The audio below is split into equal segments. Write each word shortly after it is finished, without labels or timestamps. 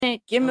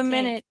minute. Give him a Okay.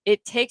 minute.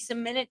 It takes a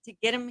minute to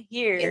get him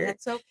here. And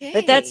that's okay.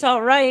 But that's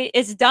all right.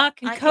 It's Doc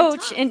and I can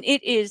Coach, talk. and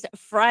it is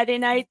Friday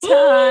night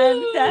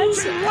time.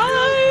 That's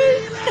right.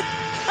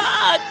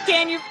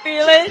 Can you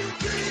feel it?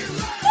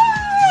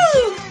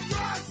 Woo!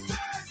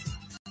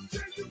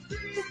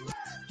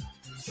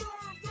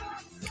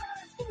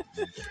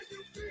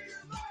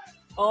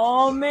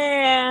 Oh,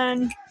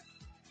 man.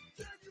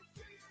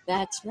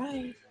 That's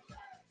right.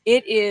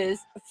 It is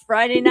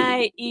Friday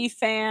night,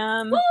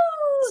 E-Fam. Woo!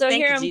 So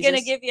Thank here you, I'm going to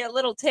Jesus. give you a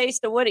little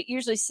taste of what it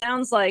usually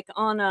sounds like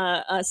on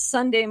a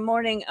Sunday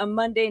morning, a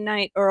Monday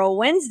night, or a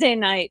Wednesday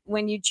night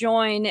when you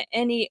join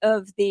any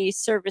of the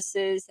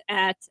services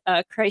at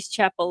Christ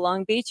Chapel,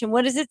 Long Beach. And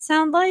what does it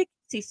sound like?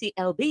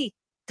 CCLB.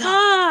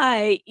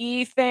 Hi,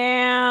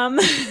 E-Fam.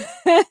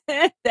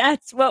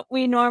 That's what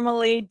we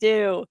normally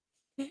do.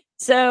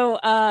 So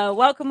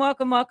welcome,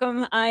 welcome,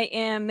 welcome. I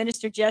am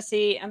Minister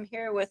Jessie. I'm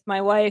here with my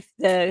wife,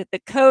 the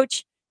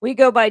coach. We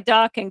go by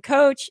Doc and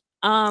Coach.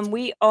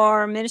 We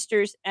are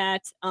ministers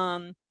at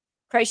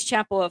Christ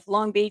Chapel of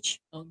Long Beach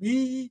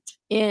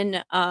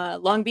in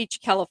Long Beach,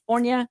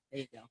 California.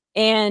 There you go.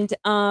 And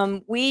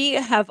we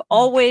have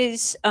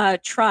always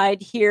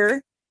tried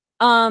here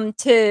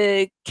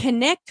to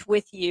connect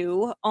with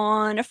you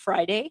on a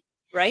Friday,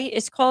 right?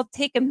 It's called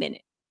Take a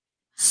Minute.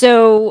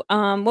 So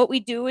what we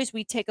do is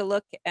we take a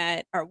look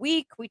at our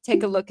week. We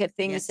take a look at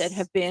things that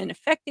have been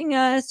affecting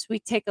us. We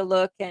take a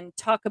look and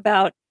talk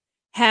about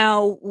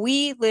how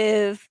we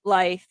live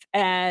life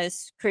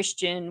as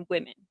Christian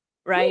women,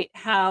 right?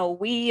 How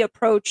we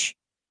approach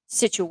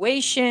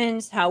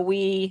situations, how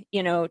we,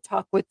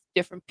 talk with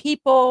different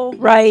people,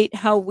 right?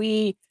 How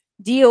we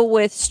deal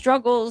with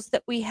struggles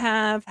that we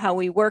have, how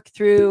we work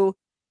through,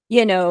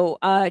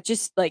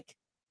 just like,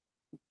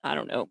 I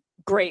don't know,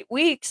 great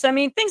weeks. I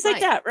mean, things like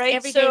that, right?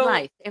 Everyday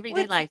life,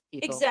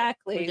 people.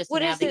 Exactly. We're just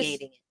What is this?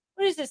 navigating it.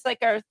 What is this?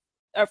 Like our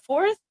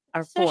fourth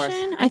Our fourth.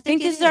 session? I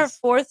think this it is our is.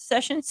 fourth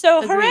session.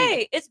 So Agreed.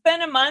 hooray! It's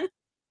been a month.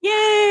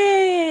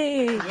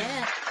 Yay!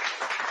 Yeah.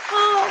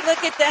 Oh,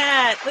 look at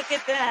that! Look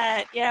at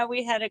that! Yeah,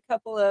 we had a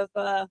couple of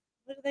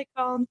what are they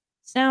called?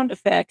 Sound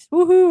effects.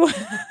 Woohoo!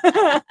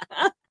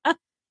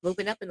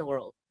 Moving up in the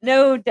world.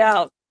 No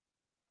doubt.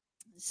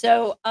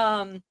 So,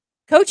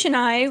 Coach and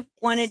I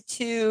wanted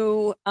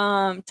to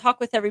talk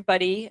with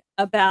everybody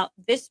about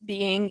this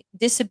being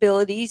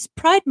Disabilities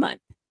Pride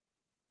Month.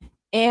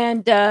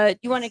 And do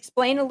you want to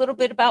explain a little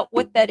bit about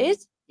what that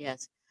is?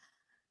 Yes.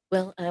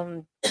 Well,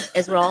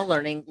 as we're all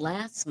learning,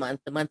 last month,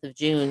 the month of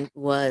June,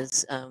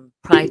 was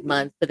Pride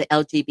Month for the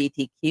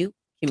LGBTQ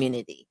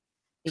community,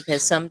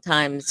 because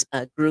sometimes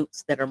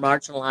groups that are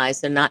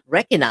marginalized are not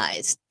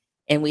recognized.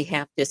 And we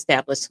have to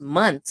establish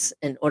months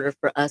in order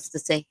for us to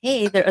say,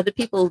 hey, there are other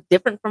people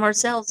different from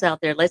ourselves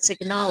out there. Let's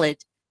acknowledge,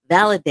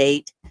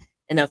 validate,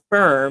 and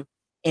affirm.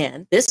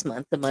 And this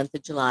month, the month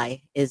of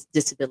July, is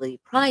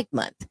Disability Pride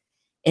Month.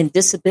 And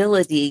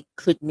disability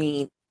could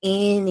mean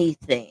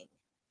anything.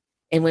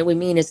 And what we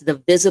mean is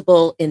the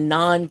visible and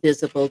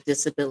non-visible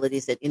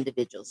disabilities that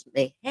individuals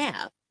may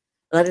have.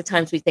 A lot of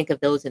times we think of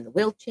those in the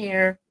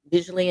wheelchair,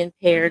 visually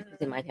impaired,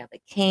 they might have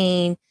a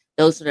cane.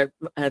 Those that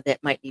are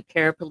that might be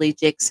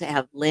paraplegics,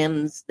 have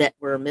limbs that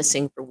were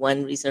missing for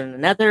one reason or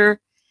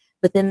another.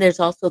 But then there's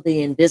also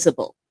the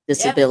invisible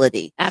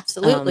disability. Yeah,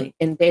 absolutely.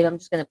 And babe, I'm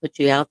just going to put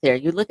you out there.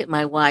 You look at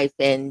my wife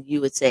and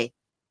you would say,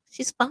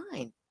 she's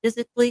fine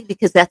physically,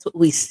 because that's what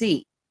we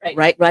see,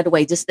 right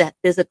away, just that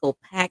physical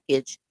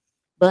package.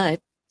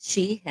 But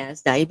she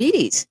has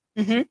diabetes,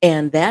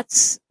 and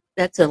that's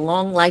a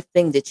long life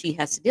thing that she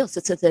has to deal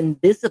with. So it's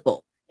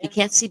invisible. You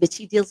can't see, but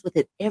she deals with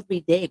it every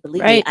day.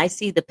 Believe me, I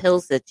see the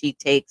pills that she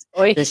takes,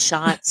 the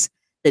shots,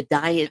 the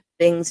diet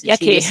things that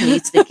she just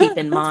needs to keep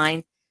in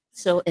mind.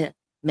 So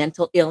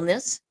mental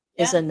illness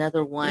is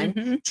another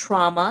one.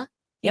 Trauma,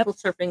 people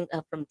suffering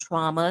from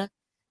trauma,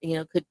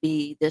 could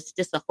be, there's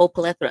just a whole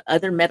plethora of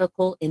other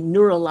medical and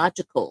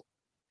neurological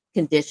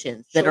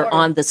conditions that are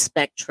on the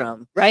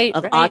spectrum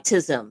of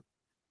autism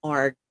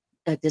or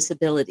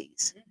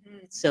disabilities.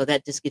 So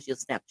that just gives you a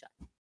snapshot.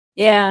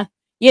 Yeah.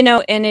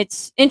 And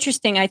it's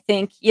interesting, I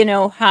think,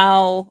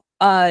 how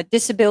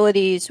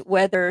disabilities,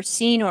 whether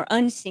seen or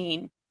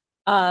unseen,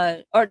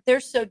 they're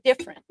so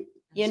different,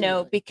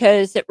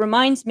 because it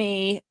reminds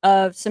me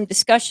of some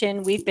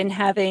discussion we've been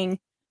having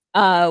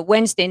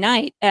Wednesday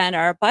night at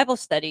our Bible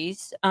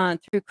studies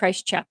through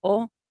Christ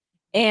Chapel.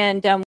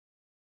 And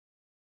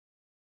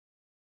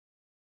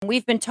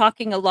we've been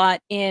talking a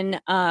lot in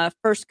 1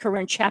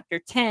 Corinthians chapter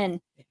 10.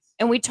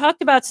 And we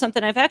talked about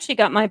something. I've actually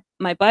got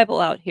my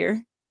Bible out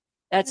here.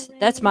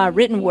 That's my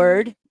written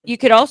word. You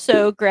could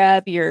also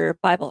grab your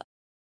Bible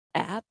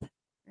app,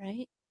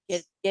 right?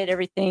 Get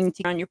everything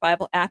on your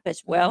Bible app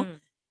as well.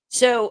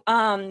 So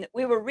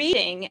we were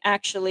reading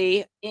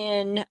actually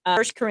in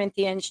 1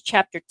 Corinthians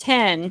chapter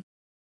 10,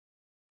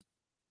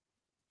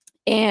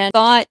 and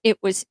thought it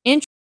was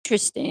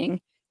interesting.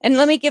 And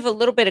let me give a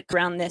little bit of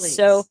around this. Please.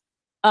 So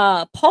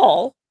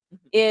Paul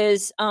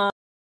is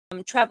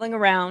traveling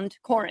around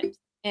Corinth,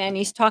 and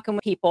he's talking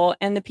with people,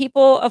 and the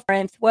people of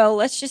Corinth, well,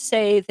 let's just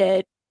say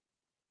that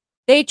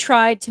they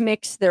tried to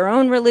mix their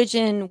own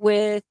religion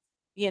with,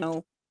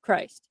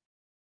 Christ,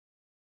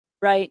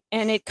 right?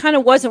 And it kind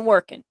of wasn't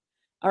working.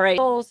 All right,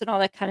 and all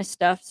that kind of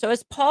stuff. So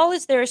as Paul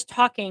is there is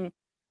talking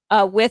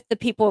with the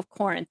people of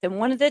Corinth, and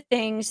one of the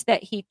things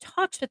that he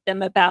talks with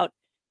them about,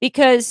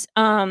 because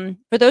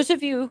for those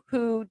of you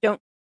who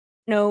don't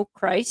know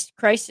Christ,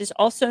 Christ is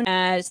also known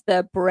as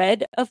the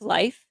bread of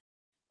life.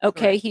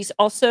 Okay, Correct. he's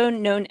also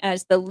known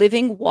as the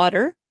living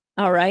water.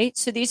 All right,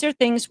 so these are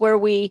things where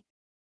we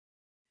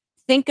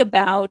think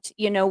about,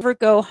 never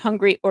go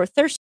hungry or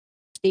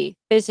thirsty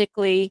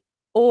physically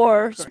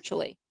or Correct.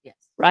 spiritually, Yes.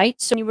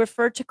 right? So when you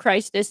refer to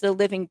Christ as the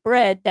living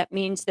bread, that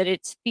means that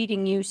it's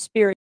feeding you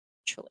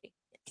spiritually.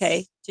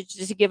 Okay,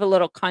 just to give a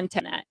little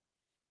content on that.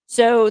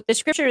 So the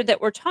scripture that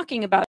we're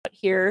talking about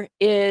here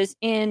is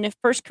in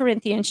 1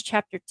 Corinthians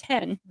chapter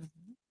 10,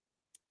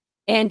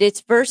 and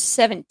it's verse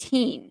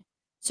 17.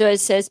 So it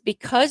says,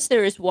 because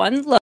there is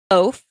one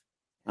loaf,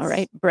 all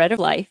right, bread of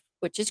life,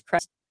 which is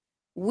Christ,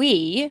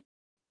 we,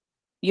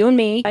 you and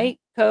me, right,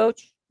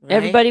 Coach, Right.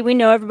 everybody we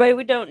know, everybody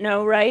we don't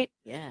know, right?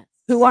 Yes.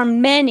 Who are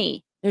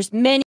many. There's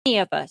many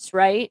of us,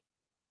 right?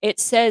 It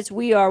says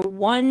we are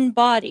one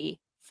body,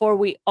 for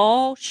we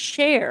all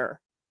share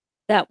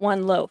that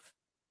one loaf.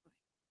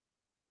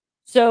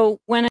 So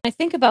when I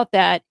think about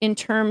that in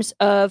terms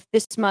of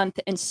this month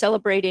and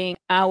celebrating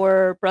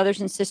our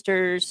brothers and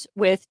sisters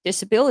with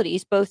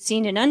disabilities, both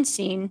seen and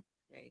unseen,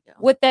 There you go.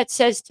 what that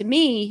says to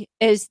me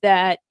is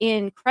that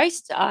in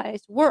Christ's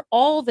eyes, we're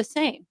all the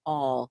same.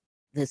 All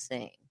the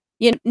same.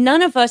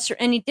 None of us are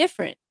any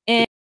different.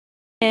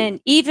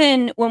 And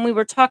even when we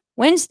were talking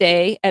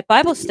Wednesday at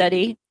Bible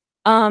study,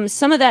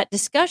 some of that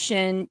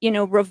discussion,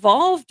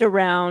 revolved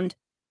around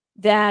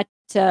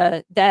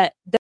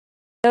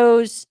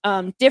those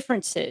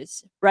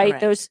differences, right?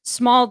 Correct. Those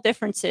small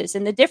differences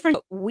and the difference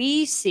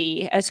we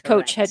see, as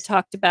Coach had Correct.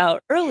 talked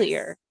about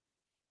earlier. Yes.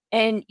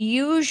 And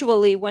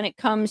usually when it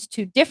comes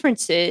to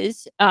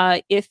differences,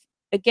 if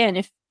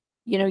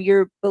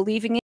you're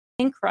believing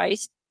in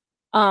Christ,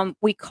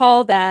 we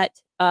call that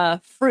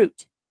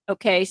fruit.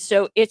 Okay,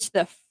 so it's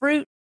the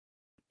fruit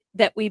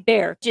that we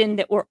bear, and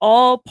that we're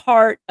all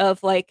part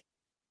of, like,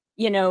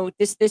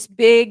 this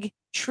big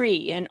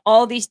tree, and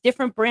all these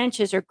different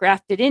branches are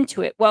grafted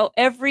into it. Well,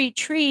 every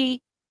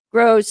tree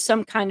grows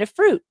some kind of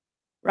fruit,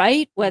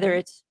 right? Whether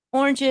it's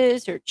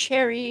oranges or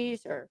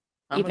cherries or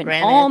even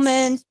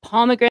almonds,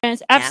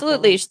 pomegranates.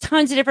 Absolutely. There's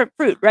tons of different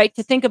fruit, right?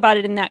 To think about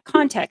it in that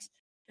context.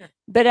 Sure.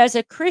 But as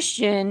a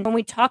Christian, when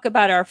we talk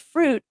about our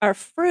fruit are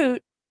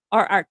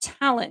our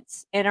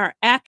talents and our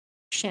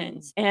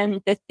actions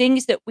and the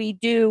things that we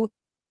do,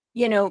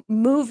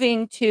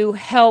 moving to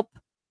help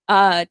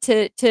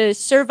to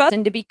serve us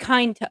and to be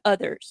kind to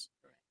others.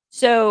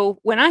 So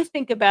when I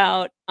think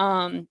about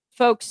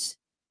folks,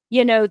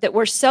 that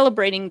we're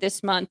celebrating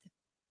this month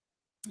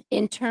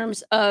in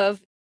terms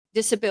of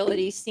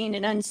disabilities, seen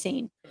and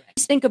unseen,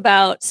 just think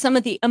about some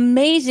of the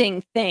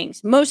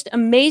most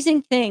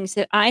amazing things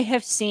that I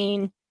have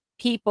seen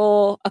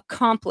people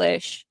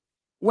accomplish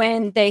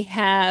when they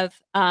have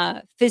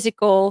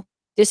physical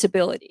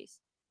disabilities.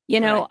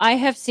 I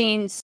have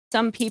seen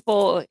some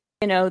people,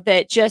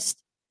 that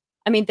just,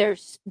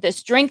 there's the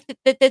strength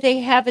that they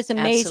have is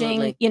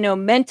amazing. Absolutely.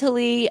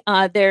 Mentally,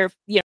 their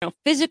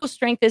physical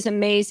strength is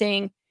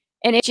amazing,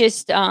 and it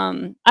just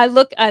I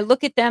look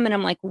at them and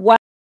I'm like, wow.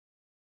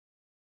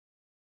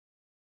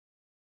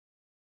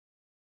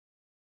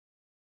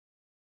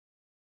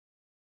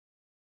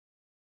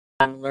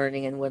 I'm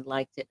learning and would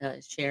like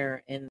to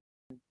share. And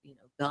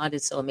God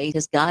is so amazing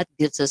because God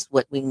gives us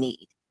what we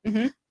need,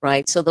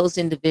 right? So those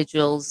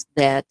individuals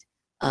that,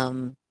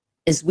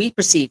 as we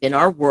perceive in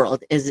our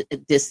world, as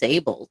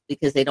disabled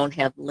because they don't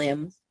have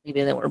limbs,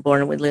 maybe they were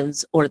born with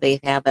limbs, or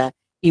they have a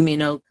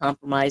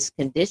immunocompromised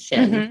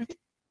condition,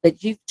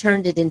 but you've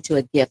turned it into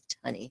a gift,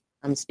 honey.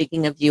 I'm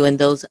speaking of you and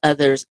those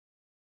others,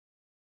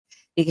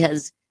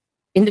 because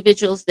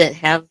individuals that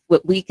have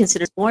what we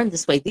consider born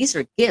this way, these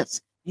are gifts.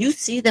 You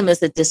see them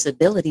as a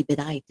disability, but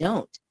I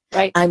don't.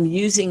 Right. I'm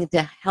using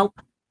to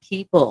help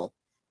people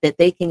that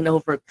they can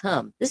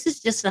overcome. This is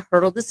just a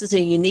hurdle. This is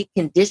a unique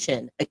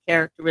condition, a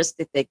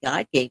characteristic that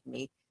God gave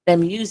me that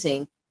I'm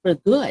using for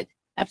good.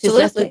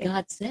 Absolutely. That's what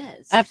God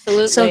says.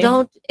 Absolutely. So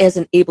don't, as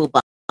an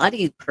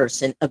able-bodied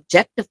person,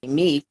 objectify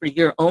me for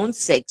your own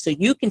sake so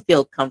you can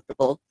feel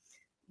comfortable.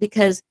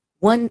 Because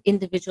one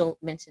individual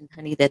mentioned,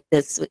 honey, that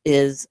this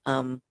is,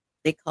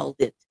 they called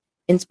it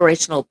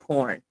inspirational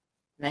porn.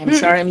 And I'm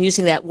sorry I'm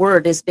using that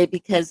word, is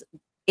because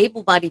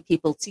able-bodied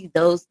people see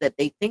those that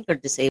they think are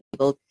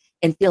disabled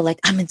and feel like,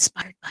 I'm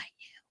inspired by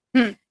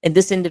you. And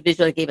this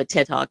individual gave a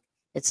TED Talk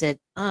that said,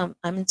 I'm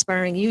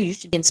inspiring you. You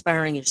should be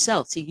inspiring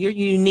yourself. See, you're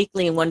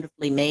uniquely and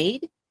wonderfully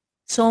made.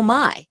 So am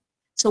I.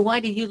 So why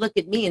do you look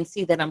at me and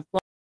see that I'm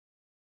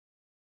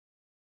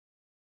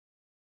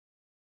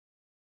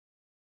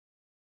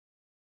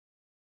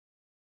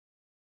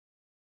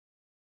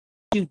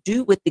you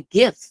do with the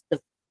gifts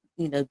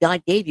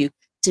God gave you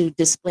to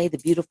display the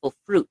beautiful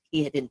fruit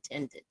he had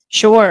intended?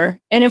 Sure.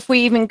 And if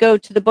we even go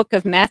to the book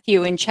of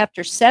Matthew in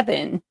chapter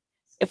 7,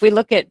 if we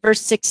look at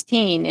verse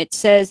 16, it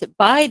says,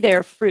 by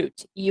their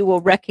fruit you will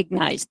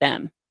recognize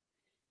them.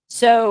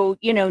 So,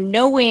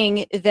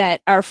 knowing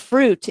that our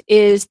fruit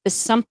is the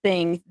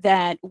something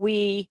that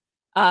we,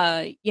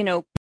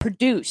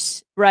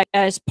 produce, right,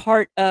 as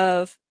part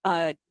of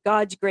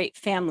God's great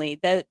family,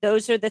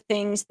 those are the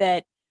things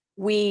that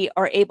we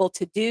are able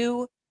to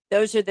do.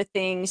 Those are the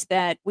things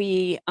that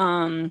we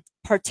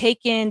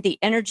partake in, the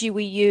energy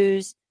we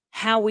use,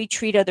 how we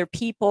treat other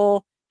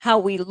people, how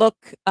we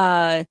look,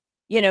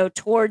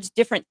 towards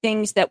different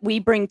things that we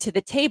bring to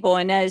the table.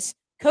 And as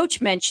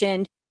Coach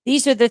mentioned,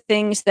 these are the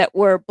things that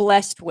we're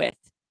blessed with.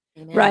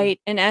 Amen. Right.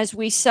 And as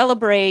we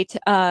celebrate,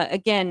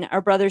 again,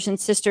 our brothers and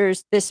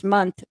sisters this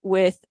month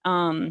with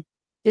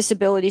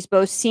disabilities,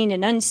 both seen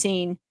and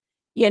unseen,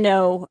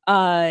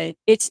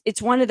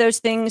 it's one of those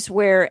things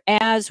where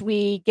as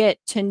we get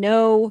to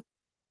know,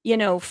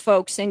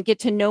 folks and get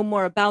to know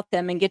more about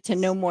them and get to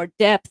know more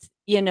depth,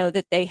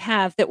 that they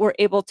have, that we're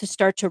able to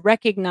start to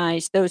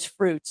recognize those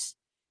fruits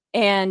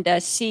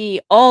and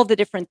see all the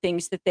different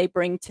things that they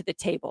bring to the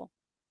table.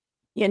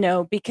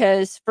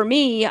 Because for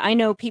me, I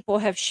know people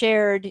have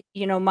shared,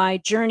 my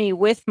journey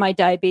with my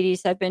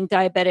diabetes. I've been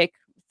diabetic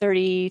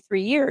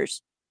 33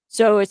 years.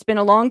 So it's been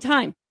a long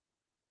time.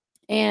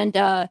 And,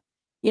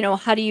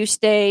 how do you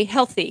stay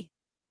healthy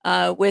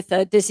with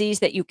a disease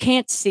that you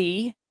can't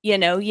see,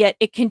 yet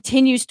it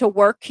continues to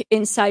work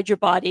inside your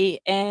body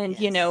and,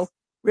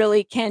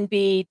 really can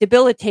be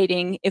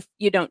debilitating if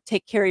you don't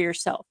take care of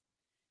yourself.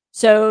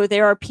 So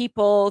there are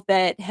people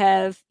that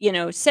have,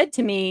 said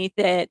to me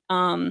that,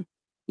 I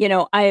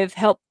have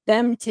helped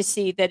them to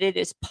see that it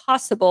is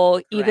possible,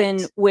 Correct.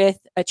 even with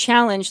a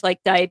challenge like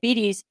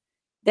diabetes,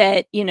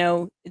 that,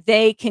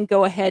 they can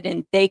go ahead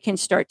and they can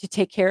start to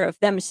take care of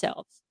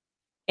themselves.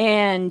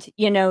 And,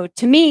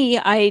 to me,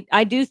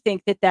 I do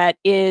think that that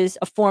is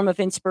a form of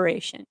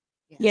inspiration,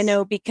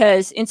 Yes.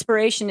 because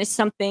inspiration is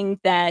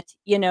something that,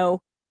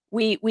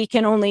 we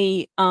can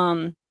only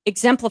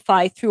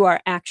exemplify through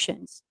our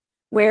actions.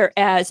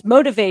 Whereas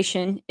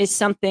motivation is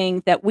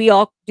something that we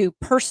all do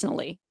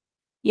personally,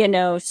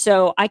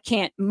 so I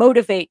can't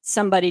motivate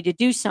somebody to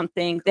do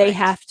something. Correct. They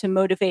have to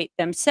motivate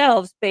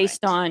themselves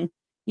based on,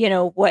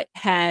 what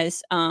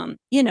has,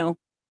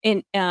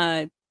 in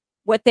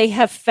what they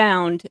have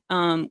found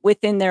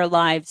within their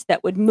lives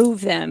that would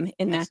move them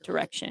in Absolutely. that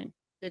direction.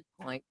 Good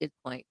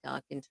point,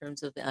 Doc, in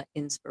terms of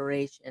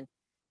inspiration,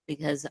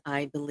 because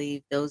I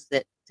believe those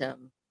that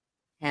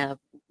have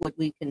what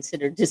we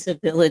consider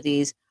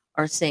disabilities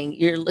are saying,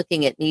 you're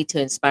looking at me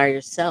to inspire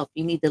yourself.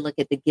 You need to look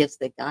at the gifts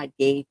that God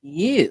gave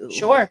you.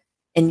 Sure.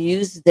 And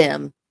use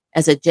them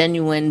as a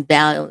genuine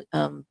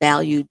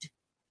valued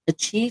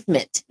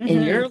achievement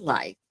in your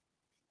life,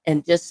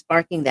 and just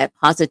sparking that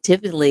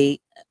positively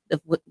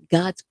of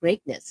God's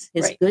greatness,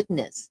 his Right.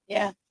 goodness.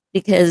 Yeah.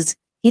 Because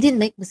he didn't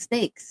make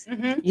mistakes.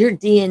 Your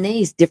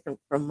DNA is different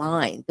from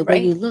mine. The way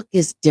Right. you look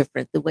is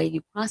different. The way you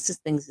process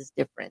things is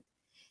different.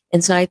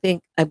 And so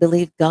I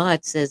believe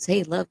God says,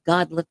 hey, love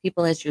God, love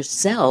people as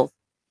yourself.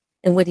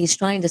 And what he's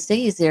trying to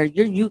say is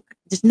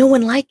there's no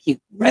one like you.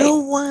 Right. No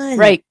one.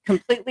 Right.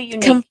 Completely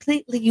unique.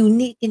 Completely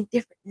unique and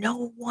different.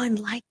 No one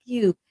like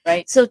you.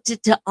 Right. So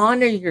to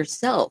honor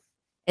yourself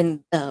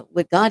and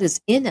what God is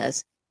in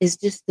us is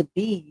just to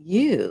be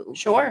you.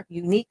 Sure.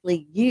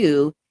 Uniquely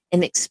you,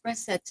 and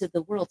express that to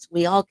the world so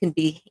we all can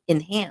be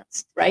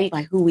enhanced Right.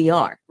 by who we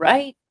are.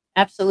 Right.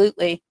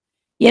 Absolutely.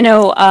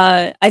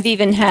 I've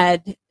even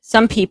had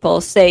some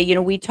people say,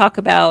 we talk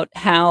about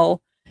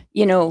how,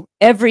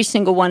 every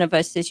single one of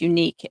us is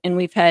unique. And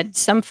we've had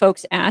some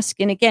folks ask,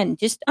 and again,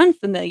 just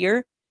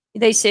unfamiliar,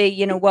 they say,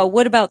 well,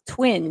 what about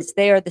twins?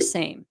 They are the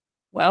same.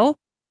 Well,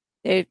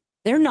 they're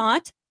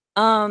not.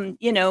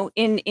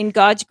 In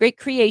God's great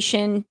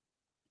creation,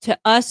 to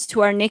us,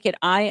 to our naked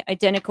eye,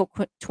 identical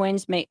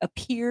twins may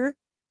appear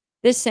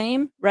the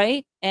same,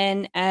 right?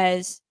 And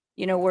as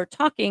we're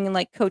talking, and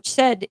like Coach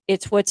said,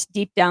 it's what's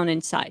deep down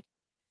inside,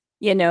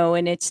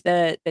 and it's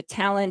the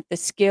talent, the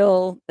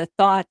skill, the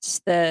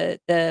thoughts,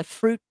 the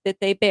fruit that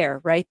they bear,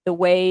 right? The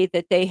way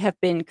that they have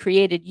been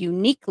created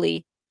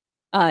uniquely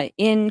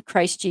in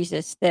Christ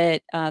Jesus,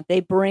 that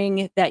they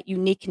bring that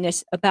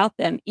uniqueness about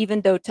them,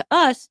 even though to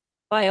us,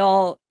 by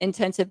all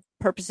intensive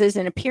purposes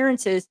and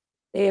appearances,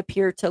 they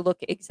appear to look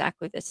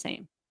exactly the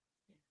same.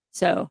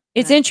 So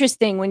it's Right.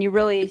 interesting when you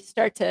really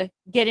start to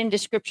get into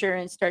scripture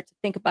and start to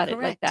think about Correct.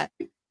 it like that.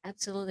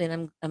 Absolutely.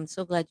 And I'm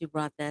so glad you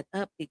brought that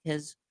up,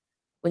 because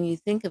when you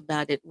think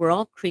about it, we're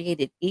all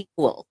created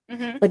equal,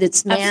 but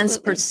it's man's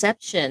Absolutely.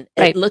 perception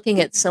Right. at looking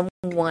at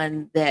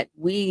someone that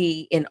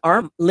we, in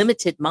our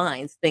limited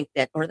minds, think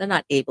that, or they're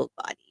not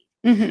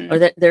able-bodied, or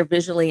that they're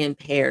visually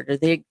impaired, or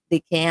they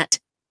can't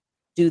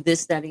do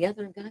this, that, or the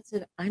other. And God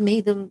said, I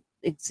made them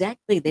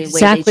exactly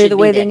the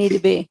way they need to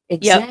be.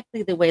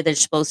 Exactly the way they're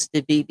supposed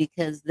to be,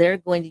 because they're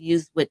going to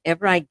use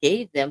whatever I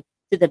gave them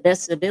to the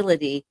best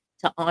ability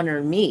to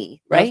honor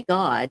me, Right.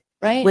 God,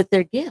 Right. with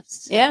their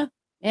gifts. Yeah.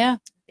 Yeah.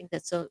 I think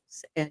that's so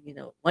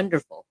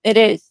wonderful. It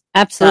is.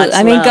 Absolutely. God's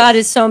I mean, love. God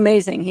is so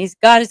amazing.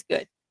 God is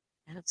good.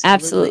 Absolutely.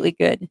 Absolutely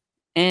good.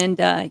 And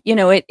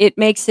it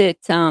makes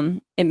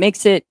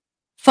it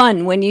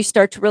fun when you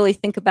start to really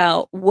think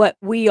about what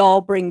we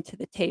all bring to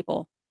the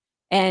table.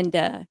 And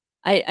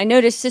I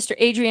noticed Sister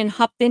Adrian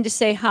hopped in to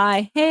say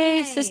hi.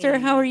 Hey, sister,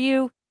 how are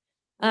you?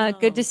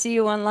 Good to see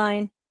you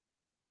online.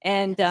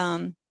 And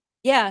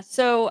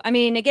so I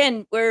mean,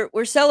 again,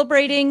 we're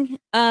celebrating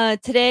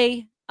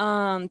today,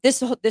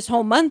 this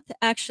whole month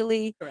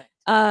actually,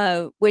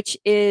 Correct. which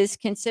is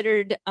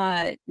considered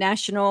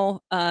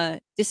National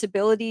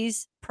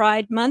Disabilities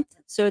Pride Month.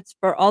 So it's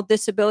for all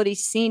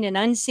disabilities seen and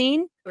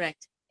unseen.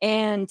 Correct.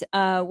 And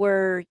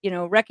we're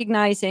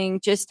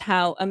recognizing just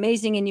how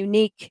amazing and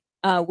unique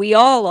we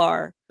all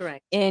are.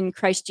 Correct. In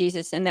Christ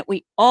Jesus, and that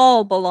we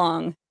all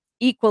belong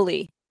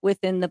equally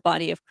within the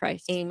body of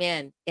Christ.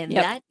 Amen. And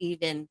that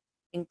even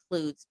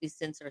includes,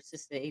 since our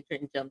sister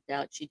Adrian jumped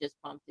out, she just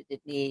prompted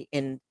me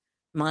in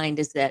mind,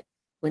 is that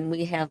when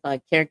we have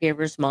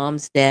caregivers,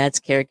 moms, dads,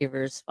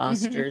 caregivers,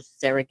 fosters,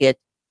 surrogate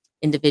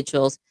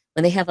individuals,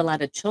 when they have a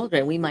lot of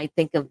children, we might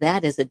think of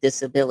that as a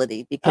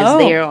disability because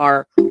they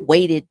are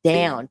weighted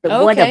down.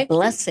 But what a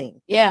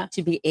blessing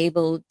to be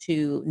able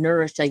to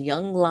nourish a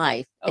young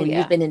life. And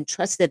you've been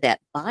entrusted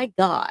that by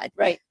God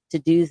to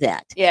do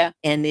that. Yeah.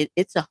 And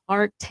it's a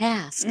hard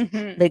task,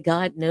 but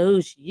God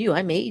knows you.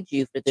 I made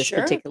you for this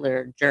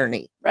particular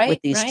journey with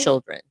these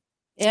children.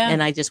 Yeah.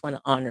 And I just want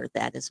to honor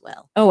that as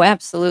well. Oh,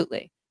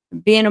 absolutely.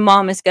 Being a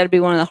mom has got to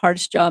be one of the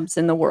hardest jobs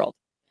in the world.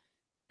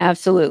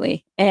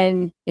 Absolutely.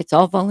 And it's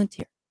all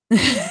volunteer.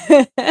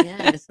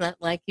 It's not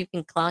like you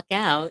can clock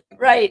out.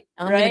 Right.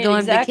 I'm going to go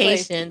on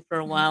vacation for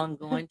a while. I'm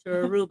going to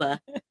Aruba.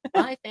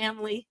 Bye,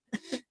 family.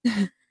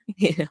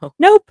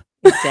 Nope.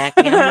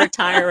 Exactly. I'm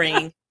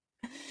retiring.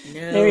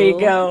 No. There you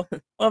go.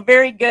 Well,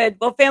 very good.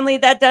 Well, family,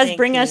 that does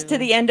bring us to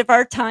the end of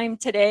our time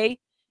today.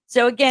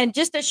 So again,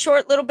 just a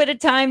short little bit of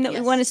time that we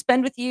want to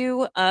spend with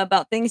you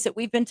about things that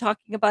we've been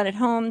talking about at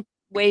home,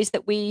 ways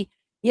that we,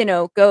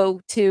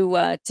 go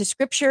to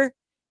scripture,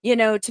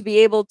 to be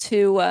able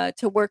to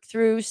work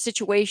through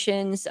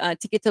situations,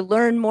 to get to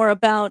learn more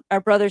about our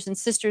brothers and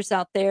sisters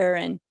out there,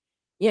 and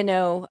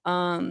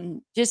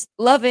just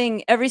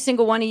loving every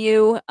single one of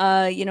you,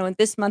 in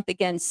this month,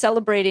 again,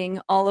 celebrating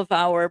all of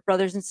our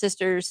brothers and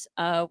sisters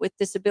with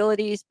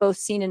disabilities, both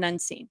seen and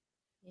unseen.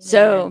 Amen.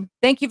 So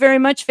thank you very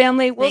much,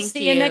 family. We'll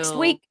see you next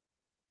week.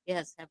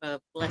 Yes, have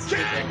a blessed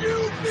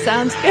weekend.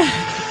 Sounds good.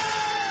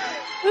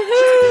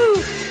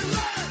 Woohoo!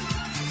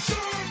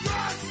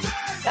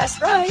 That's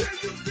right.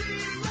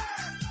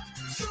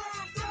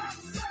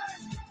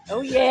 Oh,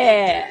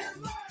 yeah.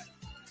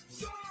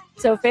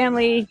 So,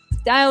 family,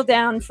 dial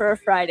down for a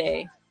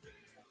Friday.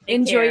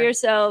 Enjoy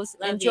yourselves.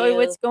 Enjoy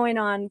what's going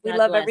on. We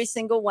love every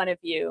single one of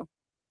you.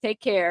 Take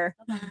care.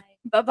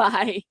 Bye-bye.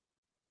 Bye-bye.